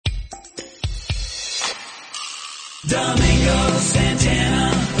Domingo Santana,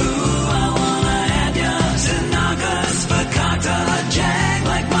 ooh, I wanna have ya. Tanaka, Spacata, Jag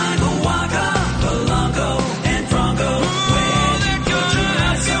like Michael Waka, Polanco and Franco. Where they're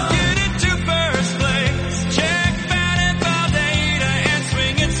gonna get into first place. Check batted Valdeta and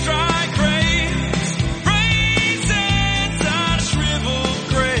swinging strike rates. Raisins on shriveled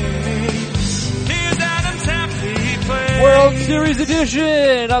grapes. Here's Adam's happy place. World Series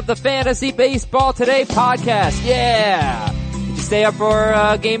edition of the Fantasy Baseball Today podcast. Yeah. Did you stay up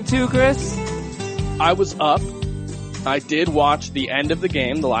for game 2, Chris? I was up. I did watch the end of the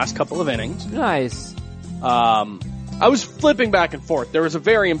game, the last couple of innings. Nice. I was flipping back and forth. There was a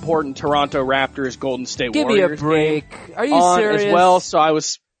very important Toronto Raptors Golden State Give Warriors me a break. game Are you on serious? as well, so I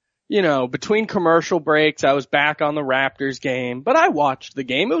was, between commercial breaks, I was back on the Raptors game, but I watched the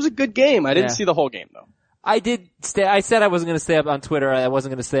game. It was a good game. I didn't see the whole game though. I did stay. I said I wasn't going to stay up on Twitter. I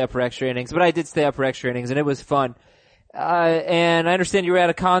wasn't going to stay up for extra innings, but I did stay up for extra innings, and it was fun. And I understand you were at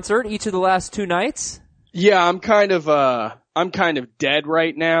a concert each of the last 2 nights. Yeah, I'm kind of dead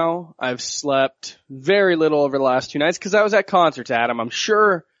right now. I've slept very little over the last 2 nights because I was at concerts, Adam. I'm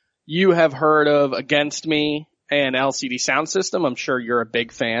sure you have heard of Against Me and LCD Sound System. I'm sure you're a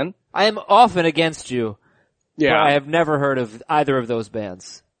big fan. I am often against you. Yeah. But I have never heard of either of those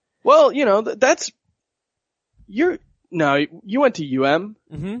bands. Well, you went to UM.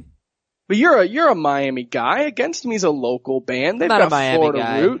 Mm-hmm. But you're a Miami guy. Against Me's a local band. They've I'm not got a Miami Florida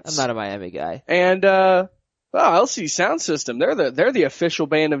guy. roots. I'm not a Miami guy. And LCD Sound System, they're the official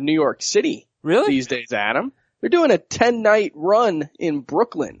band of New York City. Really? These days, Adam. They're doing a 10-night run in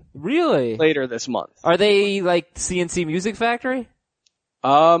Brooklyn. Really? Later this month. Are they like CNC Music Factory?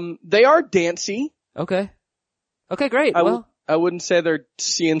 They are dancey. Okay. Okay, great. I wouldn't say they're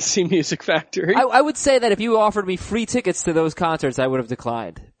CNC Music Factory. I would say that if you offered me free tickets to those concerts, I would have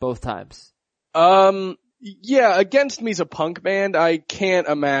declined both times. Yeah, Against Me's a punk band. I can't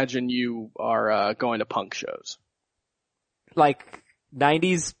imagine you are going to punk shows. Like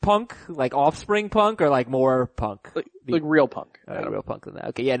 90s punk? Like Offspring punk? Or like more punk? Like real punk. Real punk than that.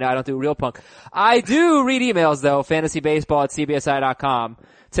 Okay, yeah, no, I don't do real punk. I do read emails though, fantasybaseball@cbsi.com.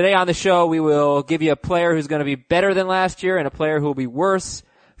 Today on the show, we will give you a player who's going to be better than last year and a player who will be worse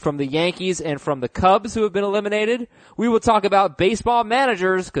from the Yankees and from the Cubs who have been eliminated. We will talk about baseball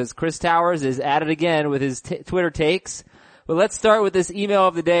managers because Chris Towers is at it again with his Twitter takes. But let's start with this email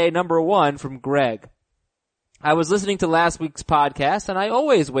of the day, number 1 from Greg. I was listening to last week's podcast and I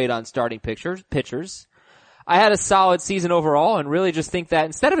always wait on starting pitchers. I had a solid season overall and really just think that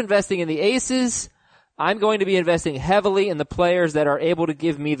instead of investing in the aces, I'm going to be investing heavily in the players that are able to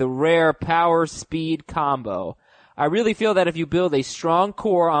give me the rare power-speed combo. I really feel that if you build a strong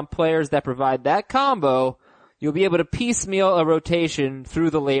core on players that provide that combo, you'll be able to piecemeal a rotation through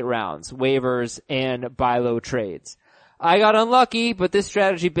the late rounds, waivers, and buy low trades. I got unlucky, but this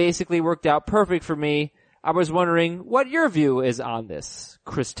strategy basically worked out perfect for me. I was wondering what your view is on this,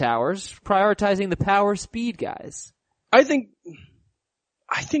 Chris Towers, prioritizing the power-speed guys. I think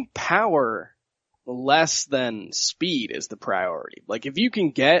power less than speed is the priority. Like if you can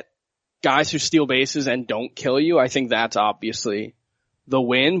get guys who steal bases and don't kill you, I think that's obviously the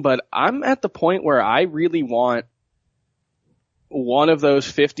win, but I'm at the point where I really want one of those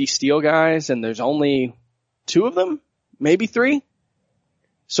 50 steal guys and there's only 2 of them, maybe 3.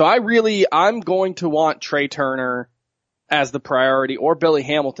 So I'm going to want Trey Turner as the priority or Billy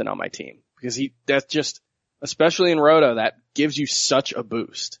Hamilton on my team because that's just, especially in Roto, that gives you such a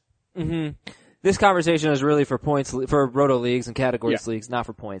boost. Mm-hmm. This conversation is really for points, for Roto leagues and categories leagues, not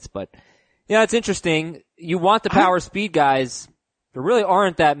for points. But, yeah, it's interesting. You want the power speed guys. There really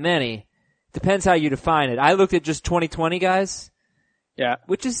aren't that many. Depends how you define it. I looked at just 2020 guys. Yeah.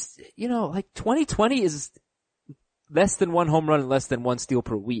 Which is, like 2020 is less than 1 home run and less than 1 steal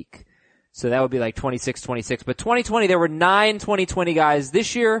per week. So that would be like 26. But 2020, there were 9 2020 guys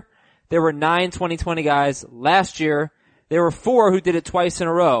this year. There were 9 2020 guys last year. There were 4 who did it twice in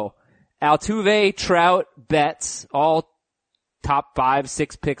a row. Altuve, Trout, Betts, all top 5,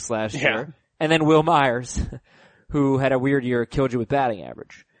 6 picks last year. And then Will Myers, who had a weird year, killed you with batting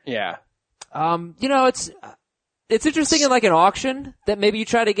average. Yeah. It's interesting in like an auction that maybe you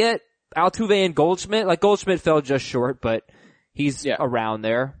try to get Altuve and Goldschmidt. Like Goldschmidt fell just short, but he's around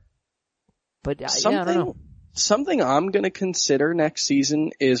there. But I don't know. Something I'm going to consider next season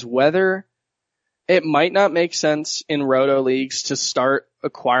is whether it might not make sense in Roto leagues to start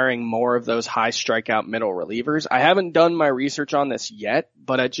acquiring more of those high strikeout middle relievers. I haven't done my research on this yet,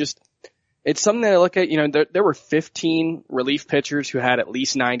 but it's something that I look at. There were 15 relief pitchers who had at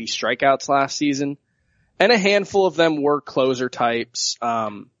least 90 strikeouts last season, and a handful of them were closer types.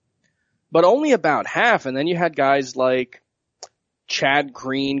 but only about half. And then you had guys like Chad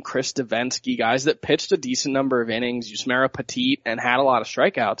Green, Chris Davinsky, guys that pitched a decent number of innings, Yusmeiro Petit, and had a lot of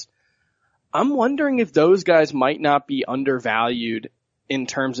strikeouts. I'm wondering if those guys might not be undervalued in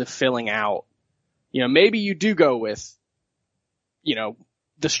terms of filling out. You know, maybe you do go with, you know,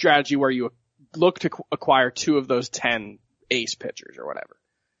 the strategy where you look to acquire 2 of those 10 ace pitchers or whatever.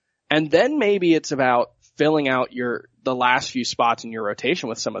 And then maybe it's about filling out the last few spots in your rotation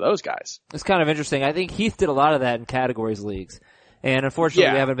with some of those guys. It's kind of interesting. I think Heath did a lot of that in categories leagues. And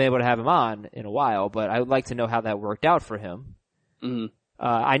unfortunately, we haven't been able to have him on in a while, but I would like to know how that worked out for him. Mm-hmm.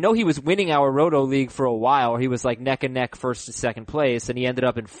 I know he was winning our Roto League for a while. He was like neck and neck first to second place, and he ended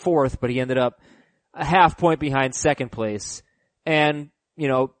up in 4th, but he ended up a half point behind second place. And, you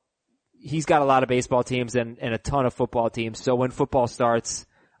know, he's got a lot of baseball teams and a ton of football teams. So when football starts,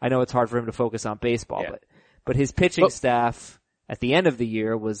 I know it's hard for him to focus on baseball, but his pitching staff at the end of the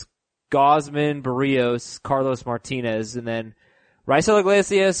year was Gausman, Barrios, Carlos Martinez, and then Raisel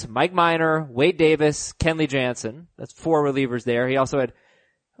Iglesias, Mike Minor, Wade Davis, Kenley Jansen. That's 4 relievers there. He also had,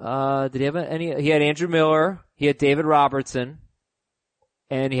 did he have any? He had Andrew Miller, he had David Robertson,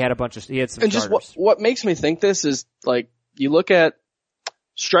 and he had he had some and starters. Just what makes me think this is, like, you look at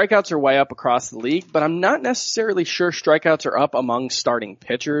strikeouts are way up across the league, but I'm not necessarily sure strikeouts are up among starting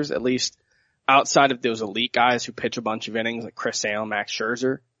pitchers, at least outside of those elite guys who pitch a bunch of innings like Chris Sale, Max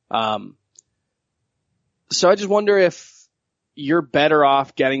Scherzer. So I just wonder if you're better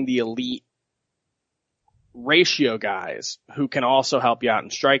off getting the elite ratio guys who can also help you out in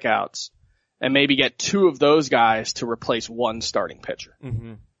strikeouts and maybe get 2 of those guys to replace 1 starting pitcher.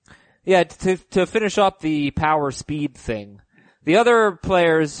 Mm-hmm. Yeah, to finish up the power speed thing, the other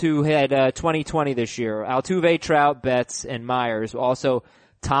players who had 2020 this year, Altuve, Trout, Betts, and Myers, also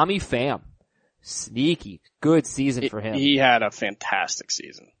Tommy Pham. Sneaky. Good season for him. He had a fantastic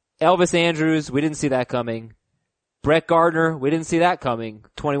season. Elvis Andrews, we didn't see that coming. Brett Gardner, we didn't see that coming.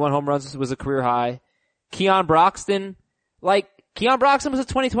 21 home runs was a career high. Keon Broxton was a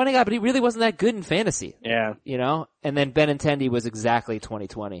 2020 guy, but he really wasn't that good in fantasy. Yeah. You know? And then Benintendi was exactly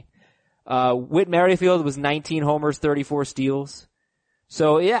 2020. Whit Merrifield was 19 homers, 34 steals.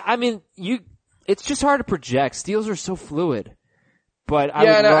 So yeah, I mean, it's just hard to project. Steals are so fluid. But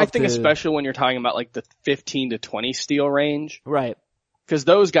I think especially when you're talking about like the 15 to 20 steal range. Right. Because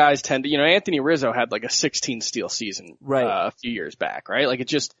those guys tend to, you know, Anthony Rizzo had like a 16 steal season a few years back, right? Like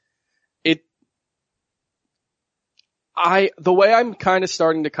the way I'm kind of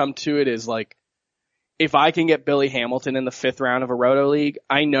starting to come to it is like, if I can get Billy Hamilton in the 5th round of a Roto League,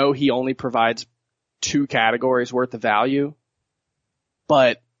 I know he only provides 2 categories worth of value,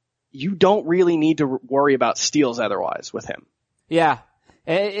 but you don't really need to worry about steals otherwise with him. Yeah.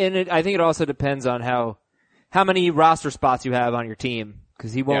 And I think it also depends on how many roster spots you have on your team,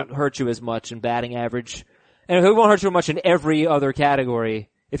 because he won't hurt you as much in batting average. And he won't hurt you much in every other category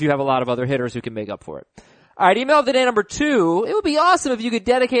if you have a lot of other hitters who can make up for it. All right, email of the day number 2. It would be awesome if you could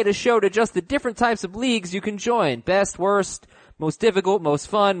dedicate a show to just the different types of leagues you can join. Best, worst, most difficult, most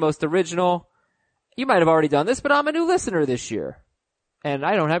fun, most original. You might have already done this, but I'm a new listener this year. And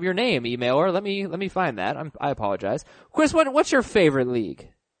I don't have your name, emailer. Let me find that. I apologize. Chris, what's your favorite league?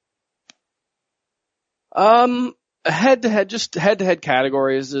 Head-to-head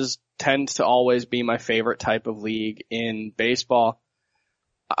categories tends to always be my favorite type of league in baseball.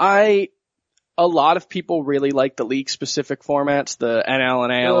 A lot of people really like the league-specific formats, the NL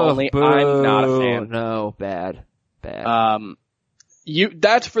and AL only. Boo. I'm not a fan. No, bad.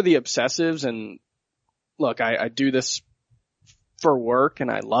 That's for the obsessives, and look, I do this for work,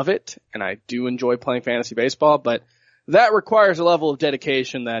 and I love it, and I do enjoy playing fantasy baseball, but that requires a level of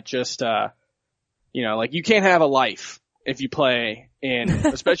dedication that just, like you can't have a life if you play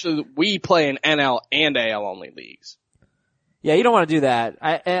especially we play in NL and AL only leagues. Yeah, you don't want to do that.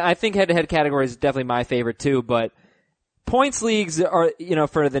 I think head-to-head category is definitely my favorite too, but points leagues are,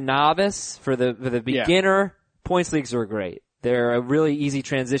 for the novice, for the beginner, points leagues are great. They're a really easy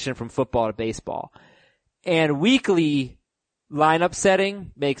transition from football to baseball. And weekly lineup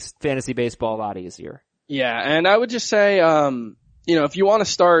setting makes fantasy baseball a lot easier. Yeah, and I would just say, if you want to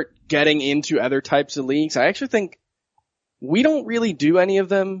start getting into other types of leagues, I actually think we don't really do any of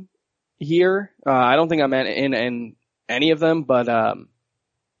them here. I don't think I'm in any of them, but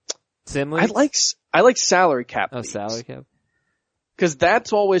Sim leagues? I like salary cap. Oh, leagues. salary cap. Because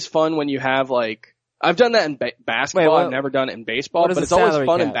that's always fun when you have I've done that in basketball. Wait, I've never done it in baseball, what is but a it's always salary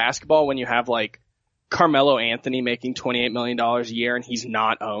fun in cap? basketball when you have Carmelo Anthony making $28 million a year and he's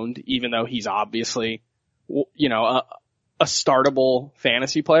not owned, even though he's obviously, a startable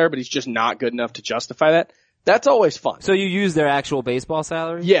fantasy player, but he's just not good enough to justify that. That's always fun. So you use their actual baseball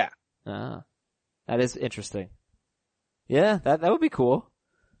salary? Yeah. Ah, that is interesting. Yeah, that would be cool.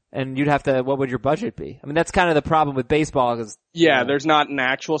 And you'd have to, what would your budget be? I mean, that's kind of the problem with baseball is, Yeah, there's not an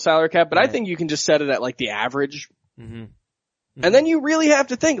actual salary cap, but I Right. think you can just set it at like the average. hmm And then you really have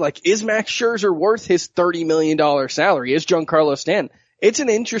to think, like, is Max Scherzer worth his $30 million salary? Is Giancarlo Stanton? It's an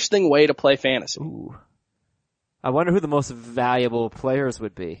interesting way to play fantasy. Ooh. I wonder who the most valuable players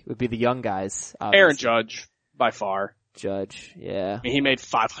would be. Would be the young guys. Aaron obviously. Judge, by far. Judge, yeah. I mean, he made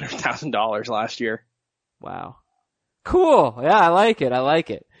 $500,000 last year. Wow. Cool. Yeah, I like it.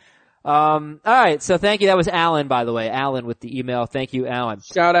 Alright, so thank you. That was Alan, by the way. Alan with the email. Thank you, Alan.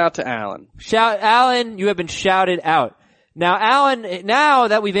 Shout out to Alan. Alan, you have been shouted out. Now, Alan, now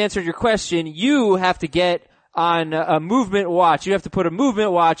that we've answered your question, you have to get on a movement watch. You have to put a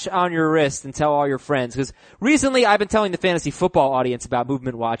movement watch on your wrist and tell all your friends. Because recently I've been telling the fantasy football audience about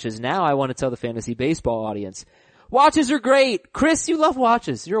movement watches. Now I want to tell the fantasy baseball audience. Watches are great. Chris, you love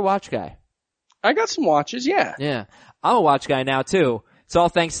watches. You're a watch guy. I got some watches, yeah. Yeah. I'm a watch guy now too. It's all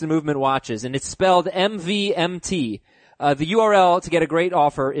thanks to Movement Watches, and it's spelled MVMT. The URL to get a great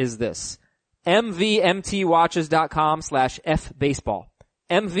offer is this. MVMTwatches.com/FBaseball.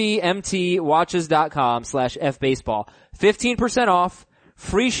 MVMTwatches.com/FBaseball. 15% off,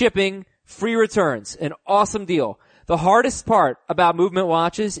 free shipping, free returns. An awesome deal. The hardest part about Movement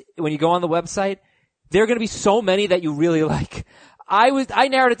Watches, when you go on the website, there are going to be so many that you really like. I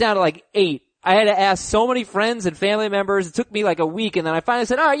narrowed it down to like 8. I had to ask so many friends and family members. It took me like a week, and then I finally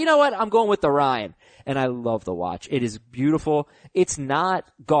said, all right, you know what? I'm going with the Ryan. And I love the watch. It is beautiful. It's not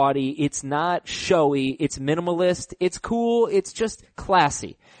gaudy. It's not showy. It's minimalist. It's cool. It's just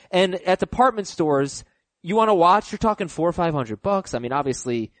classy. And at department stores, you want a watch, you're talking $400 or $500. I mean,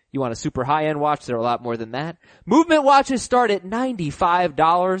 obviously, you want a super high-end watch. They're a lot more than that. Movement watches start at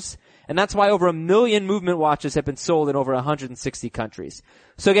 $95. And that's why over 1 million Movement watches have been sold in over 160 countries.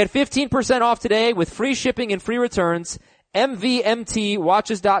 So get 15% off today with free shipping and free returns.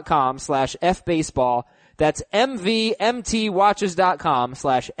 MVMTwatches.com/FBaseball. That's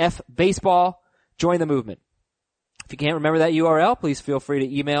MVMTwatches.com/FBaseball. Join the movement. If you can't remember that URL, please feel free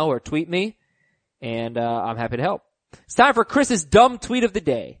to email or tweet me, and I'm happy to help. It's time for Chris's dumb tweet of the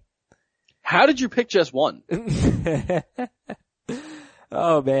day. How did you pick just one?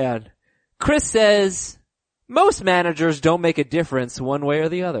 Oh man. Chris says, most managers don't make a difference one way or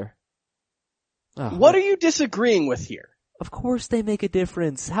the other. Oh, What are you disagreeing with here? Of course they make a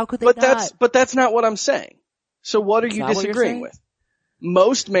difference. How could they But not? that's not what I'm saying. So what are you not what you're disagreeing saying? with?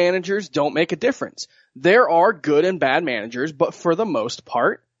 Most managers don't make a difference. There are good and bad managers, but for the most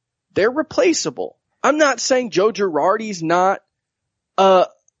part, they're replaceable. I'm not saying Joe Girardi's not a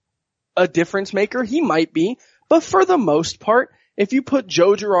difference maker. He might be, but for the most part, if you put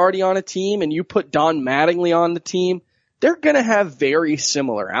Joe Girardi on a team and you put Don Mattingly on the team, they're gonna have very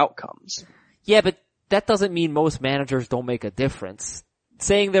similar outcomes. Yeah, but that doesn't mean most managers don't make a difference.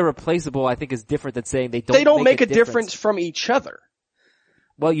 Saying they're replaceable, I think, is different than saying they don't make a difference from each other.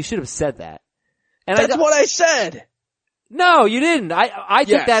 Well, you should have said that. And That's what I said. No, you didn't. I took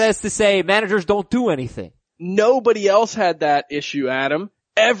Yes. that as to say managers don't do anything. Nobody else had that issue, Adam.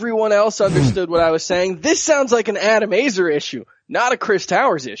 Everyone else understood what I was saying. This sounds like an Adam Azer issue, not a Chris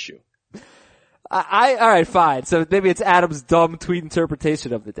Towers issue. Alright, fine. So maybe it's Adam's dumb tweet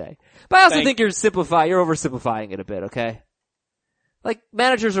interpretation of the day. But I also think you're oversimplifying it a bit, okay? Like,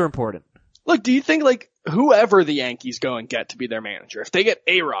 managers are important. Look, do you think like whoever the Yankees go and get to be their manager, if they get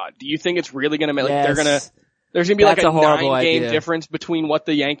A-Rod, do you think it's really gonna make, like, Yes. there's gonna be That's like a horrible 9-game idea. difference between what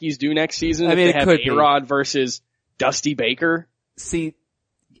the Yankees do next season I mean, if it they could have be. A-Rod versus Dusty Baker? See,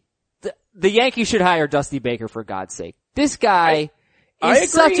 the Yankees should hire Dusty Baker for God's sake. This guy I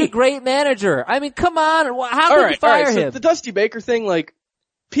is such agree. a great manager. I mean, come on. How could you fire So him? the Dusty Baker thing, like,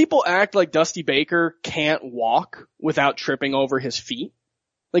 people act like Dusty Baker can't walk without tripping over his feet.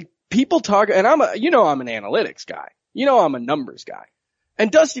 Like, people talk, and I'm an analytics guy. I'm a numbers guy. And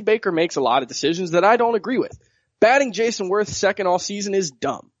Dusty Baker makes a lot of decisions that I don't agree with. Batting Jason Worth second all season is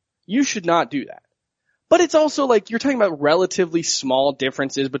dumb. You should not do that. But it's also like, you're talking about relatively small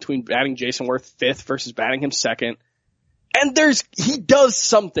differences between batting Jason Worth fifth versus batting him second. And he does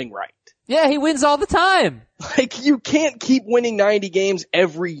something right. Yeah, he wins all the time. Like, you can't keep winning 90 games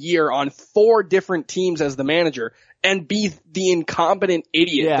every year on 4 different teams as the manager and be the incompetent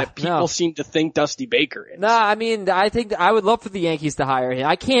idiot that people seem to think Dusty Baker is. Nah, I mean, I think I would love for the Yankees to hire him.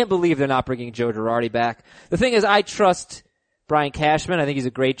 I can't believe they're not bringing Joe Girardi back. The thing is, I trust Brian Cashman. I think he's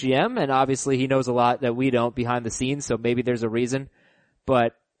a great GM, and obviously he knows a lot that we don't behind the scenes, so maybe there's a reason.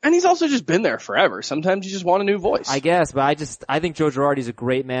 And he's also just been there forever. Sometimes you just want a new voice. I guess, but I think Joe Girardi's a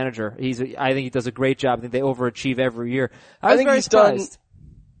great manager. I think he does a great job. I think they overachieve every year. I was very surprised.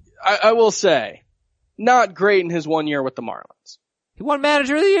 I will say, not great in his 1 year with the Marlins. He won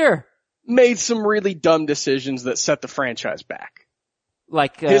Manager of the Year. Made some really dumb decisions that set the franchise back.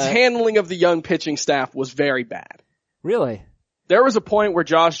 Like, His handling of the young pitching staff was very bad. really? There was a point where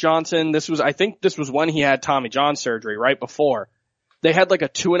Josh Johnson, I think this was when he had Tommy John surgery right before. They had like a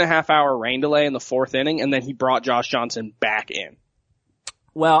 2.5 hour rain delay in the 4th inning, and then he brought Josh Johnson back in.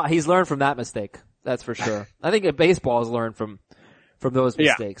 Well, he's learned from that mistake. That's for sure. I think baseball has learned from those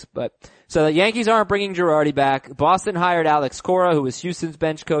mistakes. But, so the Yankees aren't bringing Girardi back. Boston hired Alex Cora, who was Houston's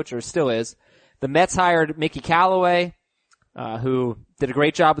bench coach, or still is. The Mets hired Mickey Callaway, who did a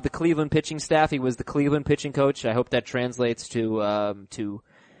great job with the Cleveland pitching staff. He was the Cleveland pitching coach. I hope that translates to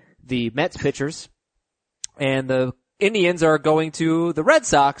the Mets pitchers. And the Indians are going to the Red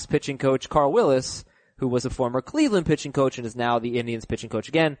Sox pitching coach Carl Willis, who was a former Cleveland pitching coach and is now the Indians pitching coach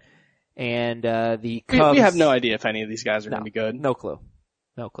again. And the Cubs. We have no idea if any of these guys are going to be good. No clue.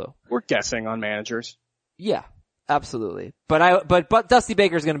 No clue. We're guessing on managers. Yeah, absolutely. But Dusty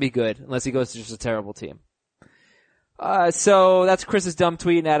Baker's going to be good unless he goes to just a terrible team. So that's Chris's dumb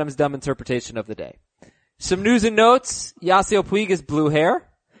tweet and Adam's dumb interpretation of the day. Some news and notes. Yasiel Puig has blue hair.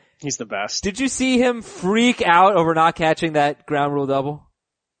 He's the best. Did you see him freak out over not catching that ground rule double?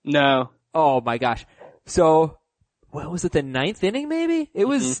 No. Oh my gosh. So, what was it, the 9th inning maybe? It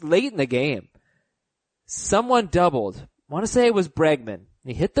was late in the game. Someone doubled. I want to say it was Bregman.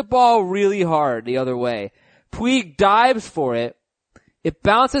 He hit the ball really hard the other way. Puig dives for it. It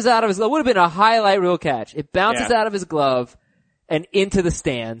bounces out of his, it would have been a highlight reel catch. It bounces out of his glove and into the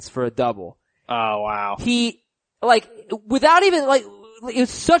stands for a double. Oh wow. He, without even, it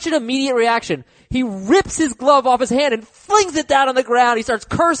was such an immediate reaction. He rips his glove off his hand and flings it down on the ground. He starts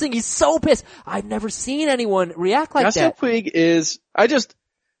cursing. He's so pissed. I've never seen anyone react like that. Yasiel Puig is,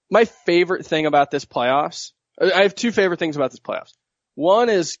 my favorite thing about this playoffs, I have two favorite things about this playoffs. One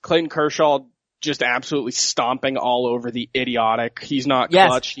is Clayton Kershaw just absolutely stomping all over the idiotic, he's not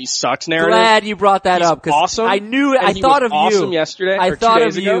clutch, he sucks narrative. Glad you brought that up. Cause awesome. I knew it. I thought of awesome you yesterday. I or thought 2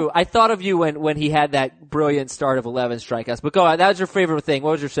 of days you. ago. I thought of you when he had that brilliant start of 11 strikeouts. But go on. That was your favorite thing.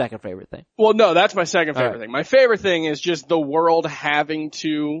 What was your second favorite thing? Well, no, that's my second favorite right. thing. My favorite thing is just the world having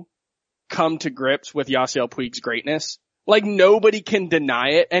to come to grips with Yasiel Puig's greatness. Like nobody can deny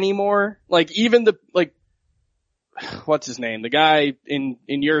it anymore. Like even what's his name? The guy in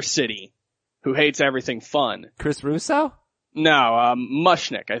your city who hates everything fun. Chris Russo? No,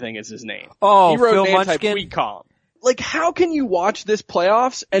 Mushnick, I think is his name. Oh, he wrote Phil an Munchkin? anti-Puig column. Like, how can you watch this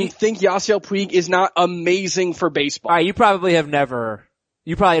playoffs and think Yasiel Puig is not amazing for baseball? Alright, you probably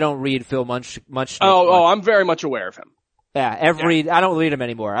don't read Phil Munchkin. Oh, I'm very much aware of him. Yeah, I don't read him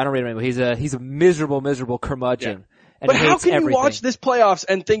anymore. He's a miserable curmudgeon. And But he how hates can everything. you watch this playoffs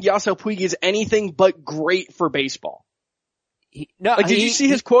and think Yasiel Puig is anything but great for baseball? Did you see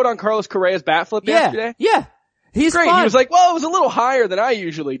his quote on Carlos Correa's bat flip yesterday? Yeah. He's Great. fun. He was like, well, it was a little higher than I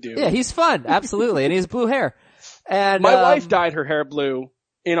usually do. Yeah, he's fun. Absolutely. And he has blue hair. And My wife dyed her hair blue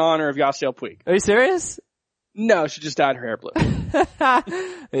in honor of Yasiel Puig. Are you serious? No, she just dyed her hair blue.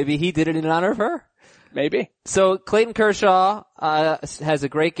 Maybe he did it in honor of her. Maybe. So Clayton Kershaw has a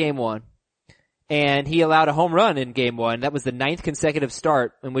great game one. And he allowed a home run in game one. That was the 9th consecutive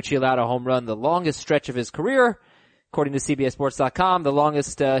start in which he allowed a home run, the longest stretch of his career. According to CBSSports.com, the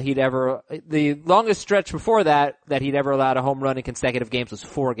longest stretch before that he'd ever allowed a home run in consecutive games was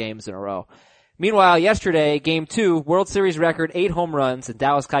 4 games in a row. Meanwhile, yesterday, game 2, World Series record, 8 home runs, and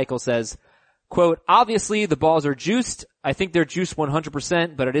Dallas Keuchel says, quote, obviously the balls are juiced. I think they're juiced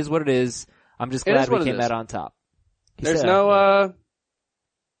 100%, but it is what it is. I'm just glad we came out on top. There's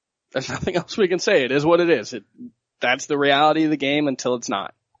nothing else we can say. It is what it is. That's the reality of the game until it's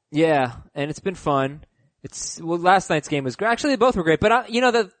not. Yeah, and it's been fun. Last night's game was great. Actually, they both were great. But,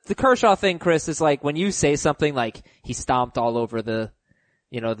 the Kershaw thing, Chris, is like when you say something like he stomped all over the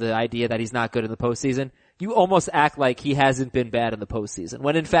idea that he's not good in the postseason, you almost act like he hasn't been bad in the postseason.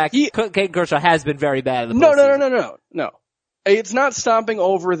 When in fact, Clayton Kershaw has been very bad in the postseason. No. It's not stomping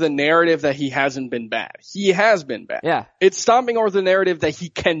over the narrative that he hasn't been bad. He has been bad. Yeah. It's stomping over the narrative that he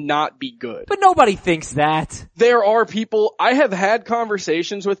cannot be good. But nobody thinks that. There are people, I have had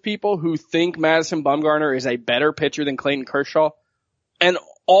conversations with people who think Madison Bumgarner is a better pitcher than Clayton Kershaw, and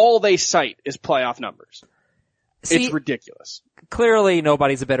all they cite is playoff numbers. See, it's ridiculous. Clearly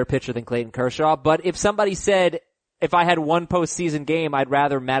nobody's a better pitcher than Clayton Kershaw, but if somebody said, if I had one postseason game, I'd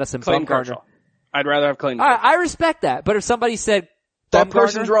rather Madison Clayton Bumgarner. Kershaw. I'd rather have Clayton. I respect that, but if somebody said that Bumgarner,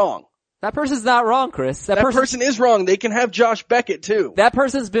 person's wrong. That person's not wrong, Chris. That person is wrong. They can have Josh Beckett too. That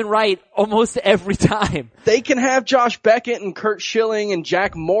person's been right almost every time. They can have Josh Beckett and Kurt Schilling and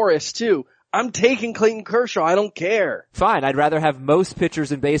Jack Morris too. I'm taking Clayton Kershaw. I don't care. Fine. I'd rather have most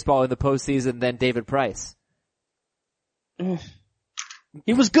pitchers in baseball in the postseason than David Price.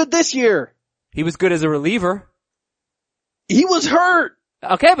 He was good this year. He was good as a reliever. He was hurt.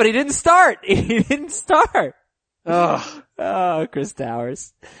 Okay, but he didn't start. He didn't start. Ugh. Oh, Chris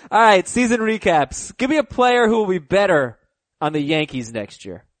Towers. All right, season recaps. Give me a player who will be better on the Yankees next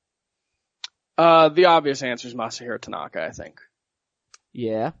year. The obvious answer is Masahiro Tanaka, I think.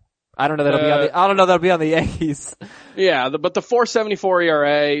 Yeah. I don't know that'll be on the Yankees. Yeah, but the 4.74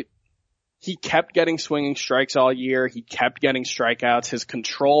 ERA, he kept getting swinging strikes all year. He kept getting strikeouts. His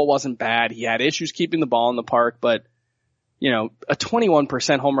control wasn't bad. He had issues keeping the ball in the park, but a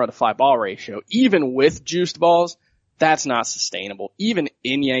 21% home run to fly ball ratio, even with juiced balls, that's not sustainable. Even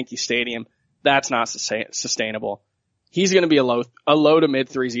in Yankee Stadium, that's not sustainable. He's going to be a low to mid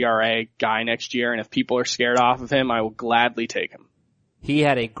threes ERA guy next year, and if people are scared off of him, I will gladly take him. He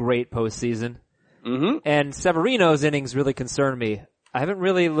had a great postseason. Mm-hmm. And Severino's innings really concern me. I haven't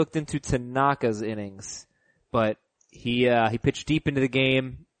really looked into Tanaka's innings, but he pitched deep into the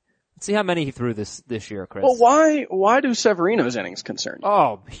game. Let's see how many he threw this year, Chris. Well, why do Severino's innings concern you?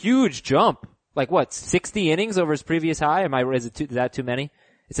 Oh, huge jump. Like what, 60 innings over his previous high? Is that too many?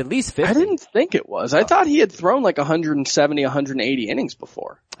 It's at least 50. I didn't think it was. I thought he had thrown like 170, 180 innings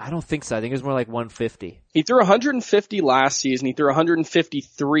before. I don't think so. I think it was more like 150. He threw 150 last season. He threw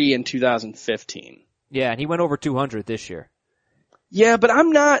 153 in 2015. Yeah, and he went over 200 this year. Yeah, but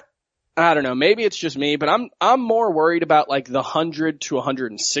I don't know, maybe it's just me, but I'm more worried about like the 100 to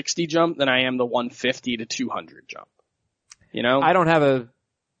 160 jump than I am the 150 to 200 jump. I don't have a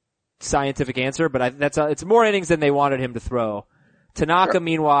scientific answer, but it's more innings than they wanted him to throw. Tanaka, Sure.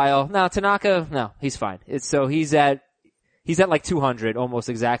 meanwhile, he's fine. He's at like 200 almost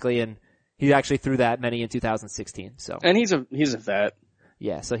exactly, and he actually threw that many in 2016. So. And he's a vet.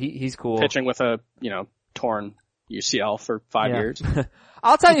 Yeah, so he's cool. Pitching with a, torn UCL for 5 years.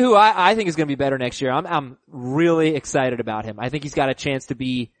 I'll tell you who I think is going to be better next year. I'm really excited about him. I think he's got a chance to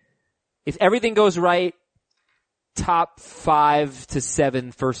be, if everything goes right, top 5 to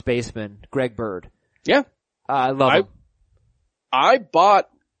 7 first baseman, Greg Bird. Yeah. I love him. I bought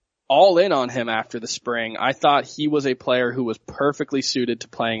all in on him after the spring. I thought he was a player who was perfectly suited to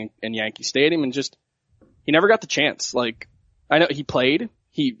playing in Yankee Stadium, and he never got the chance. Like, I know he played.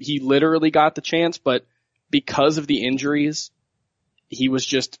 He literally got the chance, but because of the injuries, he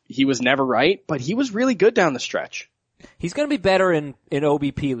was never right, but he was really good down the stretch. He's going to be better in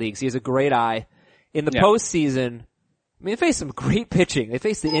OBP leagues. He has a great eye. In the postseason, they faced some great pitching. They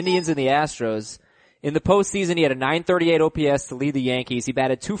faced the Indians and the Astros. In the postseason, he had a 938 OPS to lead the Yankees. He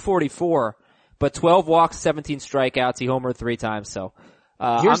batted .244, but 12 walks, 17 strikeouts. He homered 3 times. So,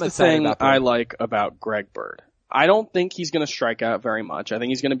 here's I'm the thing about I like about Greg Bird. I don't think he's going to strike out very much. I think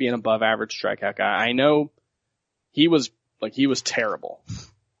he's going to be an above average strikeout guy. I know he was terrible.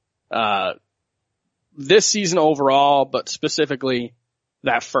 This season overall, but specifically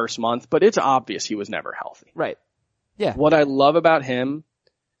that first month, but it's obvious he was never healthy. Right. Yeah. What I love about him,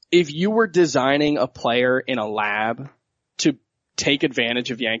 if you were designing a player in a lab to take advantage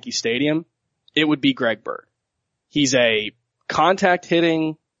of Yankee Stadium, it would be Greg Bird. He's a contact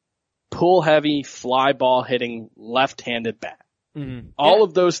hitting, pull heavy, fly ball hitting, left-handed bat. Mm-hmm. All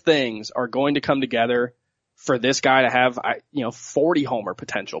of those things are going to come together for this guy to have, 40 homer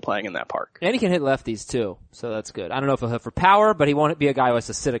potential playing in that park. And he can hit lefties too, so that's good. I don't know if he'll hit for power, but he won't be a guy who has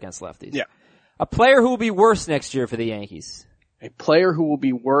to sit against lefties. Yeah. A player who will be worse next year for the Yankees. A player who will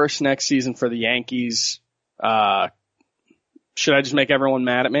be worse next season for the Yankees. Should I just make everyone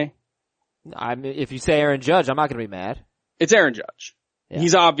mad at me? If you say Aaron Judge, I'm not going to be mad. It's Aaron Judge. Yeah.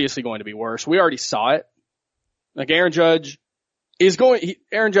 He's obviously going to be worse. We already saw it. Like Aaron Judge is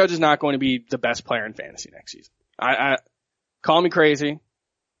not going to be the best player in fantasy next season. I call me crazy.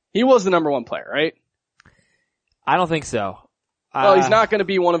 He was the number 1 player, right? I don't think so. Well, he's not going to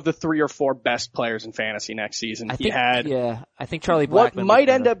be one of the 3 or 4 best players in fantasy next season. I think Charlie what Blackmon might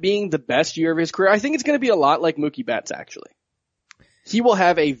end up being the best year of his career. I think it's going to be a lot like Mookie Betts, actually. He will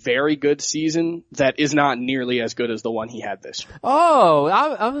have a very good season that is not nearly as good as the one he had this year. Oh,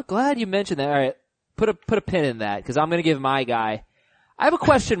 I'm glad you mentioned that. All right. Put a pin in that, because I'm going to give my guy. I have a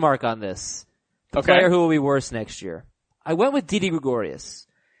question mark on this. The player who will be worse next year. I went with Didi Gregorius.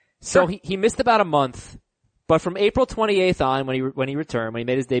 So he missed about a month, but from April 28th on, when he returned, when he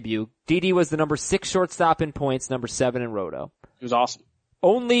made his debut, Didi was the number 6 shortstop in points, number 7 in roto. It was awesome.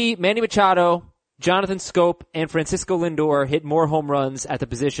 Only Manny Machado, Jonathan Scope, and Francisco Lindor hit more home runs at the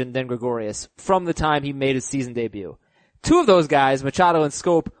position than Gregorius from the time he made his season debut. 2 of those guys, Machado and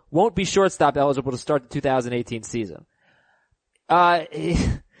Scope, won't be shortstop eligible to start the 2018 season.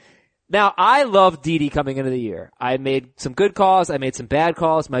 Now, I love Didi coming into the year. I made some good calls. I made some bad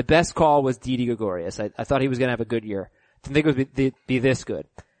calls. My best call was Didi Gregorius. I thought he was going to have a good year. Didn't think it would be this good.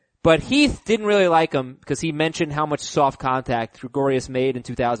 But Heath didn't really like him because he mentioned how much soft contact Gregorius made in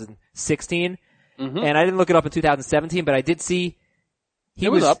 2016. Mm-hmm. And I didn't look it up in 2017, but I did see he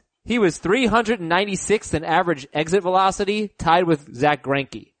was up. He was 396th in average exit velocity, tied with Zach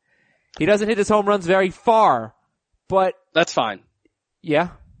Greinke. He doesn't hit his home runs very far, but that's fine. Yeah.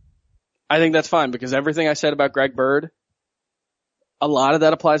 I think that's fine because everything I said about Greg Bird, a lot of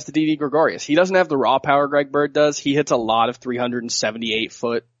that applies to Didi Gregorius. He doesn't have the raw power Greg Bird does. He hits a lot of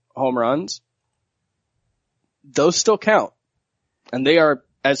 378-foot home runs. Those still count. And they are,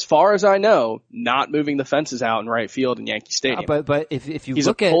 as far as I know, not moving the fences out in right field in Yankee Stadium. But if you He's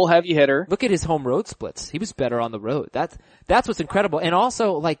look a at full heavy hitter. Look at his home road splits. He was better on the road. That's what's incredible. And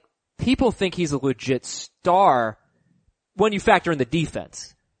also, like, people think he's a legit star when you factor in the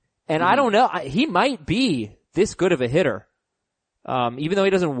defense. And I don't know, he might be this good of a hitter. Even though he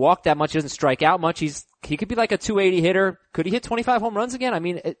doesn't walk that much, he doesn't strike out much, he could be like a 280 hitter. Could he hit 25 home runs again? I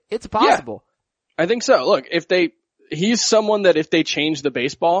mean, it's possible. Yeah, I think so. Look, he's someone that if they change the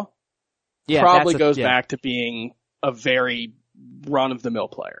baseball, probably goes back to being a very run-of-the-mill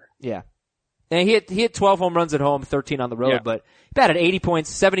player. Yeah. And he hit 12 home runs at home, 13 on the road, but he batted 80 points,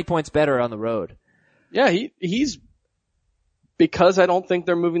 70 points better on the road. Yeah, he's, because I don't think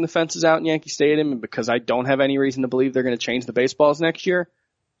they're moving the fences out in Yankee Stadium and because I don't have any reason to believe they're going to change the baseballs next year,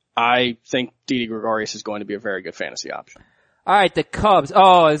 I think Didi Gregorius is going to be a very good fantasy option. All right, the Cubs.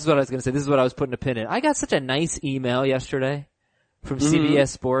 Oh, this is what I was going to say. This is what I was putting a pin in. I got such a nice email yesterday from CBS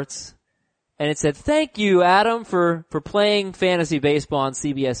Sports. And it said, "Thank you, Adam, for playing fantasy baseball on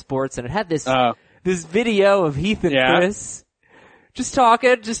CBS Sports." And it had this video of Heath and Chris just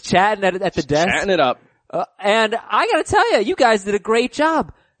talking, just chatting at the desk. Chatting it up. And I gotta tell you guys did a great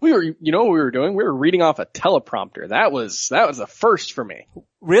job. You know what we were doing? We were reading off a teleprompter. That was a first for me.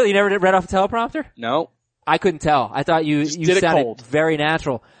 Really? You never read off a teleprompter? No. I couldn't tell. I thought you sounded very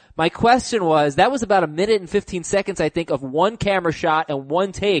natural. My question was, that was about 1 minute and 15 seconds, I think, of one camera shot and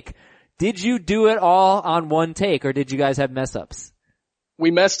one take. Did you do it all on one take, or did you guys have mess ups?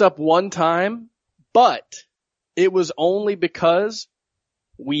 We messed up one time, but it was only because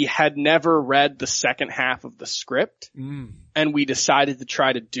we had never read the second half of the script, and we decided to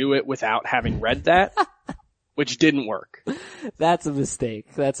try to do it without having read that, which didn't work. That's a mistake.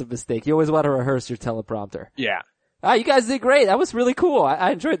 You always want to rehearse your teleprompter. Yeah. You guys did great. That was really cool. I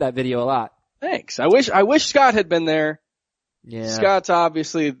enjoyed that video a lot. Thanks. I wish Scott had been there. Yeah. Scott's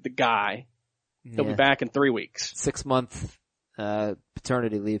obviously the guy. He'll be back in 3 weeks. 6-month,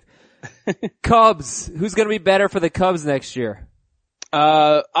 paternity leave. Cubs. Who's gonna be better for the Cubs next year?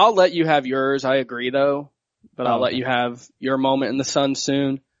 I'll let you have yours. I agree though, but I'll let you have your moment in the sun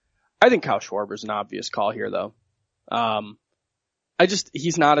soon. I think Kyle Schwarber's an obvious call here though.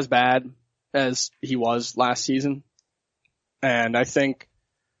 He's not as bad as he was last season. And I think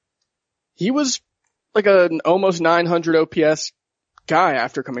he was like an almost 900 OPS guy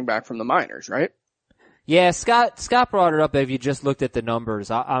after coming back from the minors, right? Yeah, Scott brought it up. If you just looked at the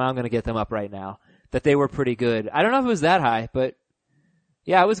numbers, I'm going to get them up right now, that they were pretty good. I don't know if it was that high, but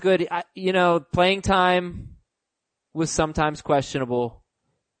yeah, it was good. Playing time was sometimes questionable.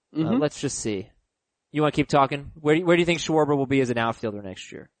 Let's just see. You want to keep talking? Where do you think Schwarber will be as an outfielder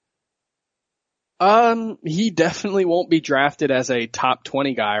next year? He definitely won't be drafted as a top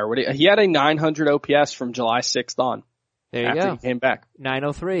 20 guy or what. He had a 900 OPS from July 6th on. There you after go. He came back.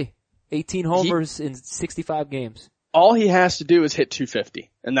 903. 18 homers in 65 games. All he has to do is hit 250.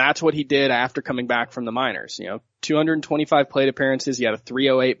 And that's what he did after coming back from the minors. 225 plate appearances. He had a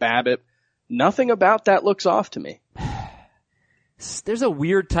 308 BABIP. Nothing about that looks off to me. There's a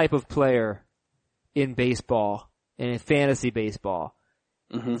weird type of player in baseball and in fantasy baseball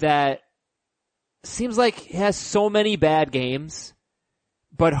that seems like he has so many bad games,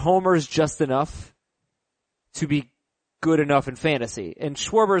 but homers just enough to be good enough in fantasy. And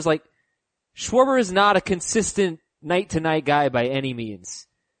Schwarber is not a consistent night-to-night guy by any means.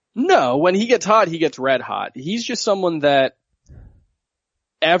 No, when he gets hot, he gets red hot. He's just someone that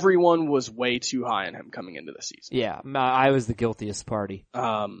everyone was way too high on him coming into the season. Yeah, I was the guiltiest party.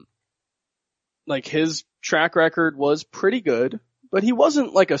 His track record was pretty good, but he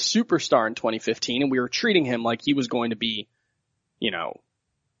wasn't like a superstar in 2015, and we were treating him like he was going to be, I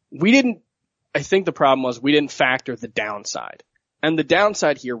think the problem was we didn't factor the downside. And the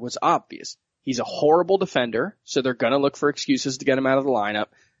downside here was obvious. He's a horrible defender, so they're gonna look for excuses to get him out of the lineup.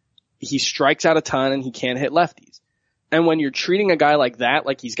 He strikes out a ton and he can't hit lefties. And when you're treating a guy like that,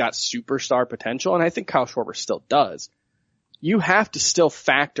 like he's got superstar potential, and I think Kyle Schwarber still does, you have to still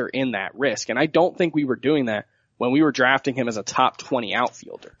factor in that risk. And I don't think we were doing that when we were drafting him as a top 20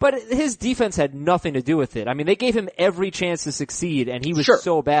 outfielder. But his defense had nothing to do with it. I mean, they gave him every chance to succeed, and he was Sure.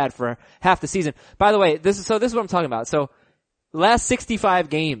 so bad for half the season. By the way, this is what I'm talking about. So, last 65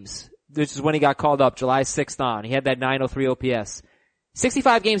 games, which is when he got called up, July 6th on, he had that 903 OPS.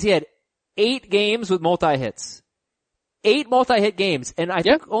 65 games, he had 8 games with multi-hits. 8 multi-hit games, and I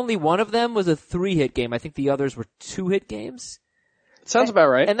think only one of them was a 3-hit game. I think the others were 2-hit games. Sounds about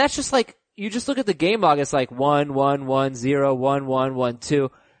right. And that's just like, you just look at the game log, it's like 1, 1, 1, 0, 1, 1, 1,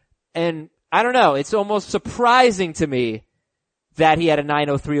 2. And I don't know, it's almost surprising to me that he had a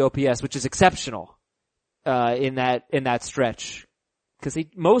 903 OPS, which is exceptional, in that stretch. Cause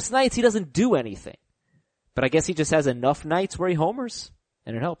most nights he doesn't do anything. But I guess he just has enough nights where he homers,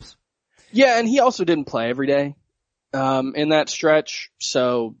 and it helps. Yeah, and he also didn't play every day, in that stretch,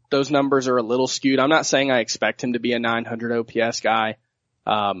 so those numbers are a little skewed. I'm not saying I expect him to be a 900 OPS guy,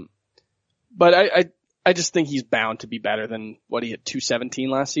 but I just think he's bound to be better than what he hit 217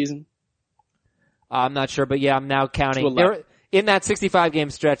 last season. I'm not sure, but yeah, I'm now counting. 211. In that 65 game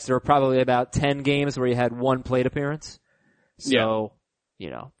stretch, there were probably about 10 games where he had 1 plate appearance. So,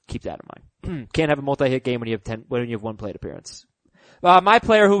 keep that in mind. Can't have a multi-hit game when you have 1 plate appearance. My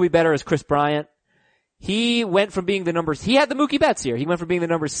player who will be better is Chris Bryant. He went from being he had the Mookie Betts here. He went from being the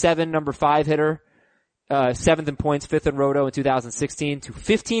number 7, number 5 hitter, 7th in points, 5th in roto in 2016 to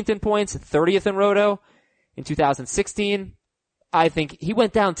 15th in points, 30th in roto in 2016. I think he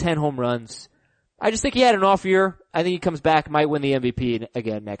went down 10 home runs. I just think he had an off year. I think he comes back, might win the MVP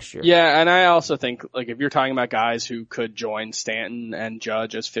again next year. Yeah, and I also think, like, if you're talking about guys who could join Stanton and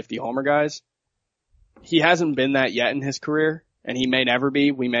Judge as 50 homer guys, he hasn't been that yet in his career, and he may never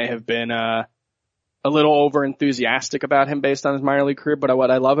be. We may have been, a little over enthusiastic about him based on his minor league career, but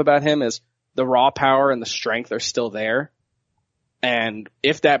what I love about him is the raw power and the strength are still there. And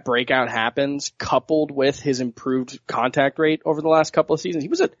if that breakout happens, coupled with his improved contact rate over the last couple of seasons,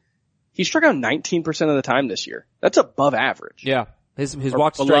 he struck out 19% of the time this year. That's above average. Yeah. His Or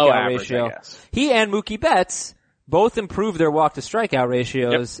walk to below strikeout average, ratio. I guess. He and Mookie Betts both improved their walk to strikeout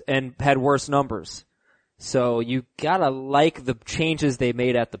ratios and had worse numbers. So you gotta like the changes they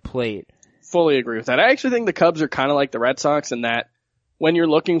made at the plate. Fully agree with that. I actually think the Cubs are kind of like the Red Sox in that when you're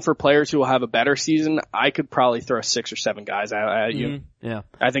looking for players who will have a better season, I could probably throw 6 or 7 guys at you. Mm-hmm. Yeah.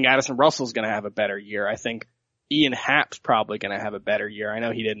 I think Addison Russell's going to have a better year. I think Ian Happ's probably going to have a better year. I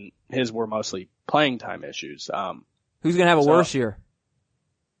know his were mostly playing time issues. Who's gonna have a worse year?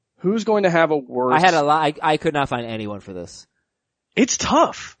 Who's going to have a worse? I had a lot. I could not find anyone for this. It's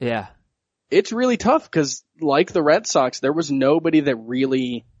tough. Yeah. It's really tough because like the Red Sox, there was nobody that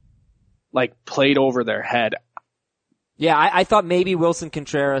really played over their head. Yeah, I thought maybe Wilson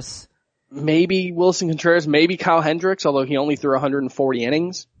Contreras. Maybe Wilson Contreras, maybe Kyle Hendricks, although he only threw 140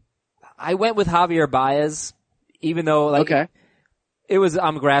 innings. I went with Javier Baez, even though Okay.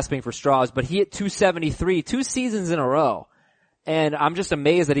 I'm grasping for straws, but he hit 273 2 seasons in a row. And I'm just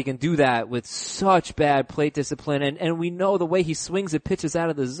amazed that he can do that with such bad plate discipline. And we know the way he swings at pitches out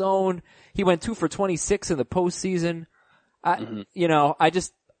of the zone. He went 2 for 26 in the postseason.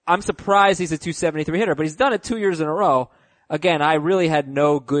 I'm surprised he's a 273 hitter, but he's done it 2 years in a row. Again, I really had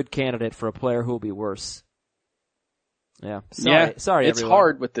no good candidate for a player who will be worse. Yeah. Sorry, it's everyone.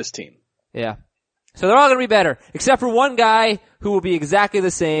 hard with this team. Yeah. So they're all gonna be better, except for one guy who will be exactly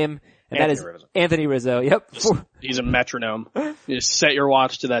the same, and that is Rizzo. Anthony Rizzo. Yep. He's a metronome. You just set your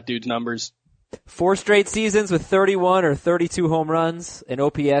watch to that dude's numbers. 4 straight seasons with 31 or 32 home runs and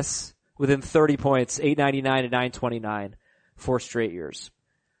OPS within 30 points, 899 and 929. 4 straight years.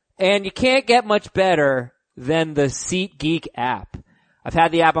 And you can't get much better than the SeatGeek app. I've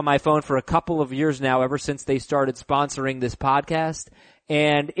had the app on my phone for a couple of years now, ever since they started sponsoring this podcast.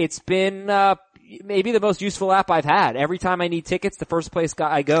 And it's been, maybe the most useful app I've had. Every time I need tickets, the first place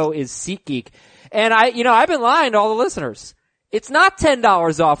I go is SeatGeek. And I've been lying to all the listeners. It's not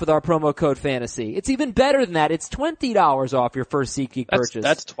 $10 off with our promo code fantasy. It's even better than that. It's $20 off your first SeatGeek purchase.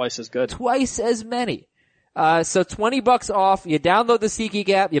 That's twice as good. Twice as many. So $20 off. You download the SeatGeek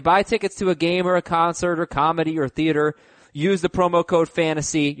app. You buy tickets to a game or a concert or comedy or theater. Use the promo code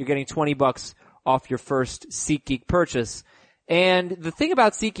fantasy. You're getting $20 off your first SeatGeek purchase. And the thing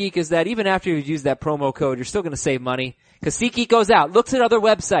about SeatGeek is that even after you've used that promo code, you're still going to save money because SeatGeek goes out, looks at other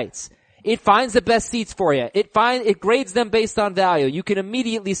websites. It finds the best seats for you. It grades them based on value. You can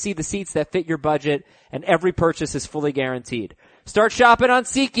immediately see the seats that fit your budget, and every purchase is fully guaranteed. Start shopping on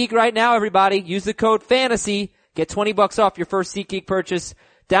SeatGeek right now, everybody. Use the code FANTASY. Get $20 off your first SeatGeek purchase.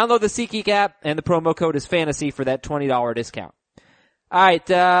 Download the SeatGeek app, and the promo code is FANTASY for that $20 discount. All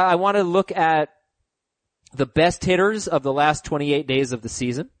right, I want to look at the best hitters of the last 28 days of the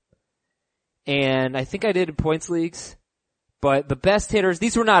season. And I think I did in points leagues. But the best hitters,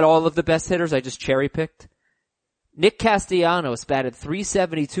 these were not all of the best hitters, I just cherry picked. Nick Castellanos batted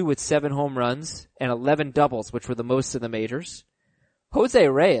 .372 with 7 home runs and 11 doubles, which were the most in the majors. Jose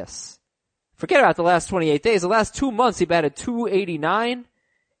Reyes, forget about the last 28 days, the last 2 months he batted .289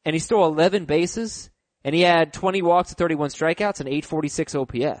 and he stole 11 bases and he had 20 walks and 31 strikeouts and .846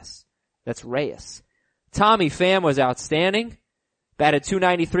 OPS. That's Reyes. Tommy Pham was outstanding. Batted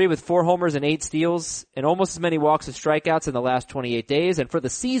 .293 with 4 homers and 8 steals and almost as many walks and strikeouts in the last 28 days. And for the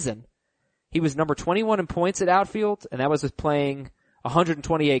season, he was number 21 in points at outfield, and that was with playing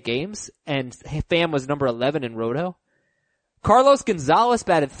 128 games. And Pham was number 11 in Roto. Carlos Gonzalez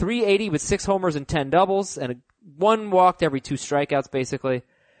batted .380 with 6 homers and 10 doubles and 1 walked every 2 strikeouts basically.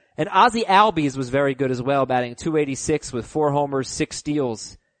 And Ozzie Albies was very good as well, batting .286 with 4 homers, 6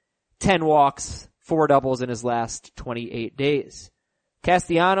 steals, 10 walks, 4 doubles in his last 28 days.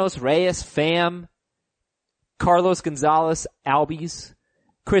 Castellanos, Reyes, Pham, Carlos Gonzalez, Albies.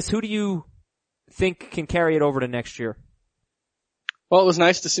 Chris, who do you think can carry it over to next year? Well, it was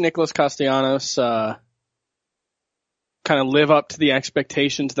nice to see Nicholas Castellanos kind of live up to the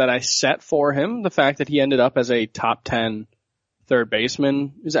expectations that I set for him. The fact that he ended up as a top 10 third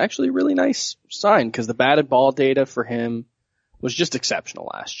baseman is actually a really nice sign because the batted ball data for him was just exceptional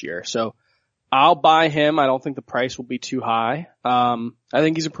last year. So I'll buy him. I don't think the price will be too high. I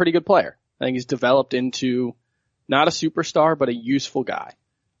think he's a pretty good player. I think he's developed into not a superstar, but a useful guy.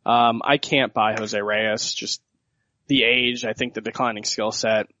 I can't buy Jose Reyes, just the age, I think the declining skill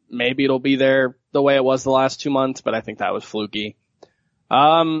set. Maybe it'll be there the way it was the last 2 months, but I think that was fluky.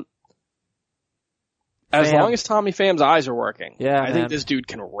 As long as Tommy Pham's eyes are working, I think this dude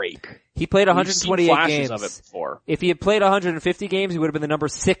can rake. He played 128 We've seen games. flashes of it before. If he had played 150 games, he would have been the number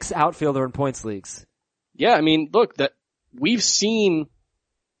 6 outfielder in points leagues. Yeah, I mean, look, we've seen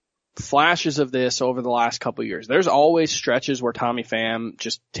flashes of this over the last couple of years. There's always stretches where Tommy Pham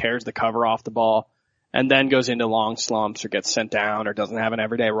just tears the cover off the ball and then goes into long slumps or gets sent down or doesn't have an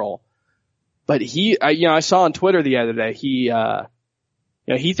everyday role. But I saw on Twitter the other day,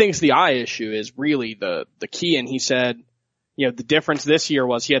 he thinks the eye issue is really the key, and he said, the difference this year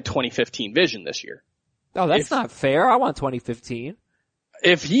was he had 2015 vision this year. Oh, that's not fair. I want 2015.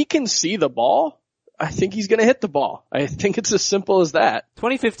 If he can see the ball, I think he's gonna hit the ball. I think it's as simple as that.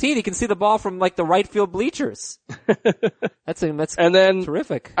 2015, he can see the ball from like the right field bleachers. That's and then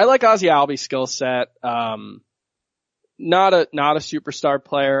terrific. I like Ozzie Albies' skill set. Not a superstar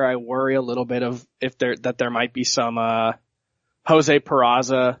player. I worry a little bit of that there might be some, Jose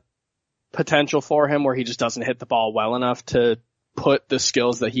Peraza potential for him where he just doesn't hit the ball well enough to put the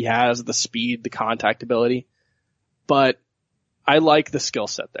skills that he has, the speed, the contact ability. But I like the skill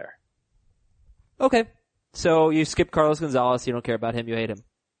set there. Okay. So you skip Carlos Gonzalez, you don't care about him, you hate him.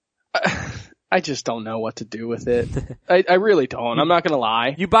 I just don't know what to do with it. I really don't. I'm not gonna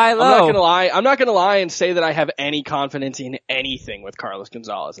lie. You buy low. I'm not gonna lie and say that I have any confidence in anything with Carlos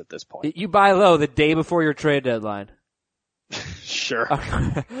Gonzalez at this point. You buy low the day before your trade deadline. Sure.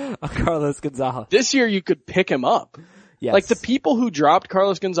 Carlos Gonzalez. This year you could pick him up. Yes. Like the people who dropped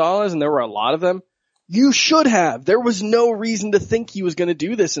Carlos Gonzalez, and there were a lot of them, you should have. There was no reason to think he was going to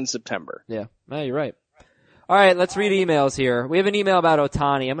do this in September. Yeah. No, you're right. All right, let's read emails here. We have an email about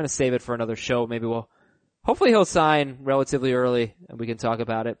Ohtani. I'm going to save it for another show. Hopefully he'll sign relatively early and we can talk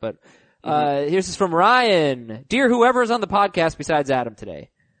about it. But, here's this from Ryan. Dear whoever's on the podcast besides Adam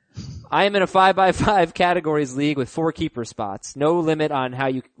today. I am in a 5x5 categories league with 4 keeper spots. No limit on how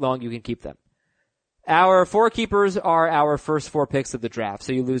long you can keep them. Our 4 keepers are our first 4 picks of the draft,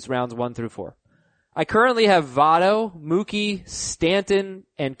 so you lose rounds 1 through 4. I currently have Votto, Mookie, Stanton,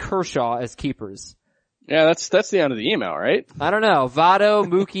 and Kershaw as keepers. Yeah, that's the end of the email, right? I don't know. Votto,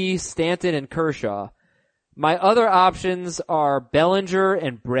 Mookie, Stanton, and Kershaw. My other options are Bellinger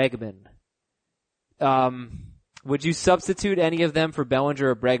and Bregman. Would you substitute any of them for Bellinger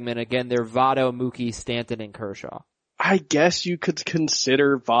or Bregman? Again, they're Votto, Mookie, Stanton, and Kershaw. I guess you could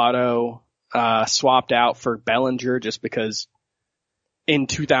consider Votto swapped out for Bellinger just because in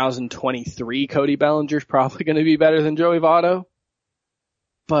 2023, Cody Bellinger's probably going to be better than Joey Votto.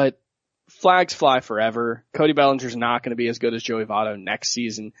 But flags fly forever. Cody Bellinger's not going to be as good as Joey Votto next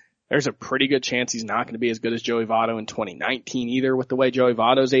season. There's a pretty good chance he's not going to be as good as Joey Votto in 2019 either, with the way Joey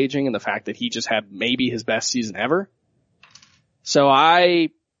Votto's aging and the fact that he just had maybe his best season ever. So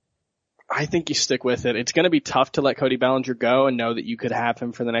I think you stick with it. It's going to be tough to let Cody Bellinger go and know that you could have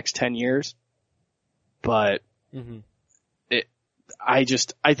him for the next 10 years. But I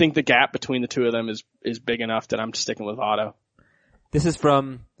think the gap between the two of them is big enough that I'm sticking with Votto. This is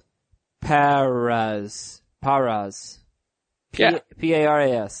from Paraz. Paras. Yeah.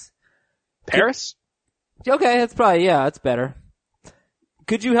 Paras. Paris? Okay, that's probably, that's better.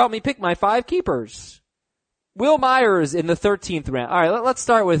 Could you help me pick my 5 keepers? Will Myers in the 13th round. Alright, let's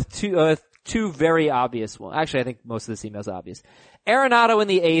start with two very obvious ones. Actually, I think most of this email is obvious. Arenado in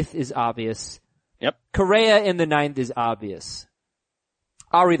the 8th is obvious. Yep. Correa in the 9th is obvious.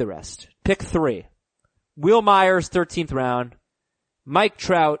 I'll read the rest. Pick 3. Will Myers, 13th round. Mike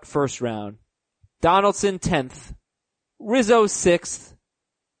Trout, 1st round. Donaldson, 10th. Rizzo, 6th.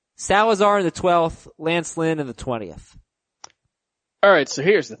 Salazar in the 12th. Lance Lynn in the 20th. Alright, so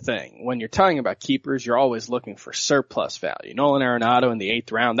here's the thing. When you're talking about keepers, you're always looking for surplus value. Nolan Arenado in the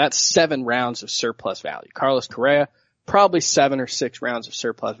 8th round, that's 7 rounds of surplus value. Carlos Correa, probably 7 or 6 rounds of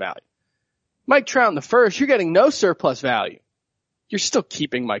surplus value. Mike Trout in the 1st, you're getting no surplus value. You're still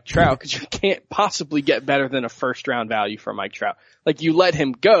keeping Mike Trout because you can't possibly get better than a 1st round value for Mike Trout. Like, you let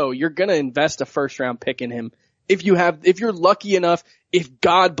him go, you're gonna invest a 1st round pick in him if you're lucky enough, if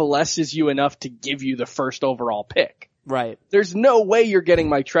God blesses you enough to give you the 1st overall pick. Right. There's no way you're getting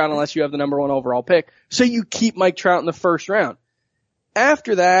Mike Trout unless you have the number 1 overall pick. So you keep Mike Trout in the 1st round.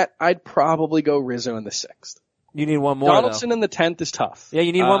 After that, I'd probably go Rizzo in the 6th. You need one more, Donaldson though. in the 10th is tough. Yeah,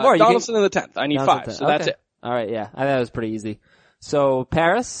 you need one more. Donaldson in the 10th. I need 5. So that's Okay. it. Alright, yeah. I thought it was pretty easy. So,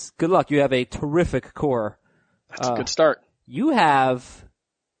 Paris, good luck. You have a terrific core. That's a good start. You have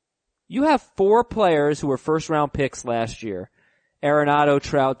 4 players who were 1st round picks last year. Arenado,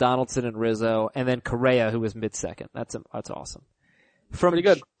 Trout, Donaldson, and Rizzo, and then Correa, who was mid-second. That's awesome. Pretty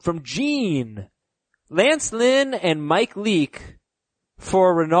good. From Gene, Lance Lynn and Mike Leake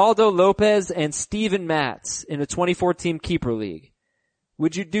for Ronaldo Lopez and Steven Matz in a 24-team keeper league.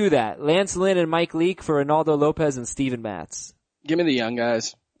 Would you do that? Lance Lynn and Mike Leake for Ronaldo Lopez and Steven Matz. Give me the young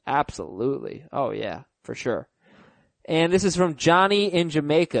guys. Absolutely. Oh yeah, for sure. And this is from Johnny in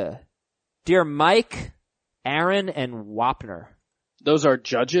Jamaica. Dear Mike, Aaron, and Wapner. Those are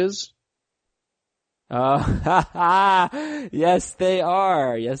judges. Yes, they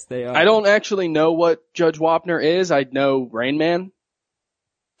are. Yes, they are. I don't actually know what Judge Wapner is. I know Rain Man.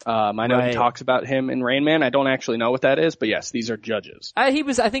 I know Right. he talks about him in Rain Man. I don't actually know what that is, but yes, these are judges. I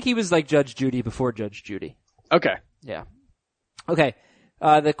think he was like Judge Judy before Judge Judy. Okay. Yeah. Okay.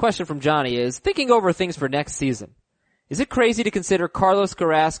 The question from Johnny is, thinking over things for next season, is it crazy to consider Carlos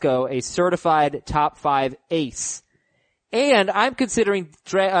Carrasco a certified top 5 ace? And I'm considering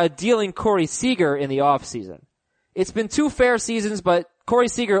dealing Corey Seager in the offseason. It's been 2 fair seasons, but Corey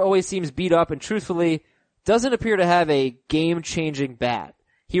Seager always seems beat up and truthfully doesn't appear to have a game-changing bat.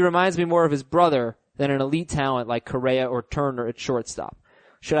 He reminds me more of his brother than an elite talent like Correa or Turner at shortstop.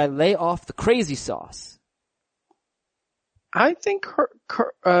 Should I lay off the crazy sauce? I think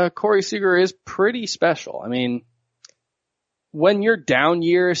Corey Seager is pretty special. I mean, when your down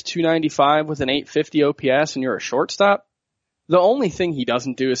year is 295 with an 850 OPS and you're a shortstop, the only thing he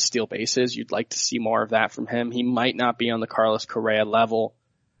doesn't do is steal bases. You'd like to see more of that from him. He might not be on the Carlos Correa level,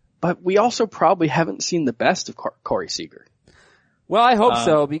 but we also probably haven't seen the best of Corey Seager. Well, I hope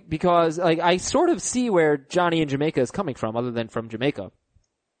so, because like I sort of see where Johnny in Jamaica is coming from, other than from Jamaica.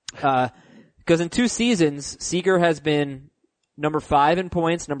 Because in 2 seasons, Seager has been number 5 in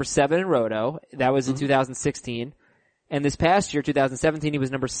points, number 7 in roto. That was in 2016. And this past year, 2017, he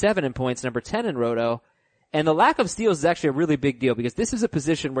was number 7 in points, number 10 in roto. And the lack of steals is actually a really big deal because this is a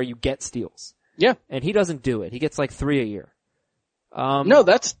position where you get steals. Yeah. And he doesn't do it. He gets like 3 a year. No,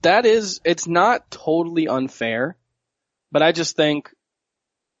 it's not totally unfair, but I just think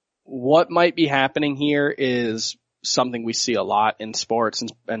what might be happening here is something we see a lot in sports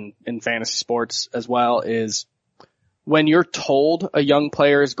and in fantasy sports as well, is when you're told a young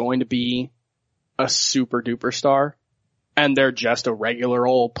player is going to be a super duper star and they're just a regular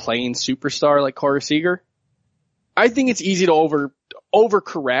old plain superstar like Corey Seager, I think it's easy to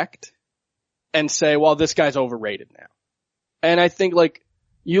overcorrect and say, well, this guy's overrated now. And I think like,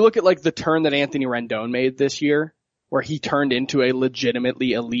 you look at like the turn that Anthony Rendon made this year, where he turned into a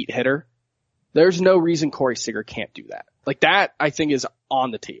legitimately elite hitter. There's no reason Corey Seager can't do that. Like that, I think, is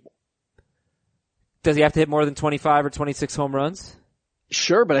on the table. Does he have to hit more than 25 or 26 home runs?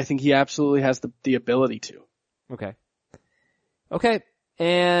 Sure, but I think he absolutely has the ability to. Okay. Okay.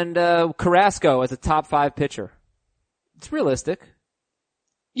 And, Carrasco as a top 5 pitcher. It's realistic.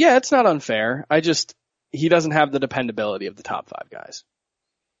 Yeah, it's not unfair. He doesn't have the dependability of the top 5 guys.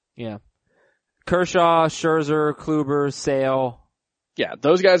 Yeah. Kershaw, Scherzer, Kluber, Sale. Yeah,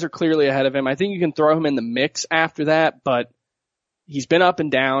 those guys are clearly ahead of him. I think you can throw him in the mix after that, but he's been up and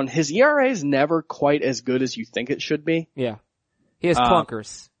down. His ERA is never quite as good as you think it should be. Yeah. He has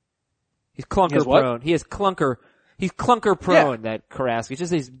clunkers. He's clunker He has what? prone. He He's clunker prone, that Carrasco.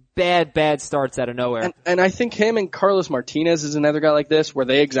 Just these bad starts out of nowhere. And I think him and Carlos Martinez is another guy like this, where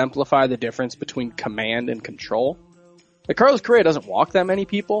they exemplify the difference between command and control. Like Carlos Correa doesn't walk that many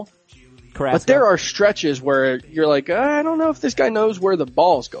people, Carrasco. but there are stretches where you're like, I don't know if this guy knows where the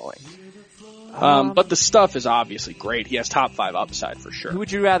ball's going. But the stuff is obviously great. He has top 5 upside for sure. Who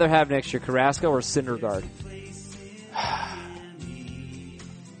would you rather have next year, Carrasco or Syndergaard?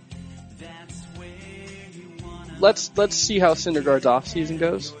 Let's see how Syndergaard's offseason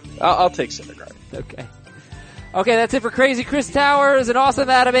goes. I'll take Syndergaard. Okay, that's it for Crazy Chris Towers and Awesome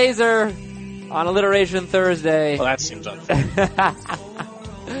Adam Azer on Alliteration Thursday. Well, that seems unfair.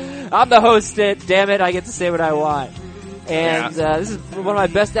 I'm the host, damn it, I get to say what I want. And this is one of my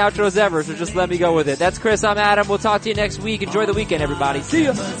best outros ever, so just let me go with it. That's Chris, I'm Adam. We'll talk to you next week. Enjoy the weekend, everybody. See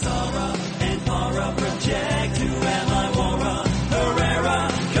ya.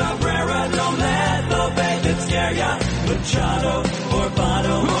 Machado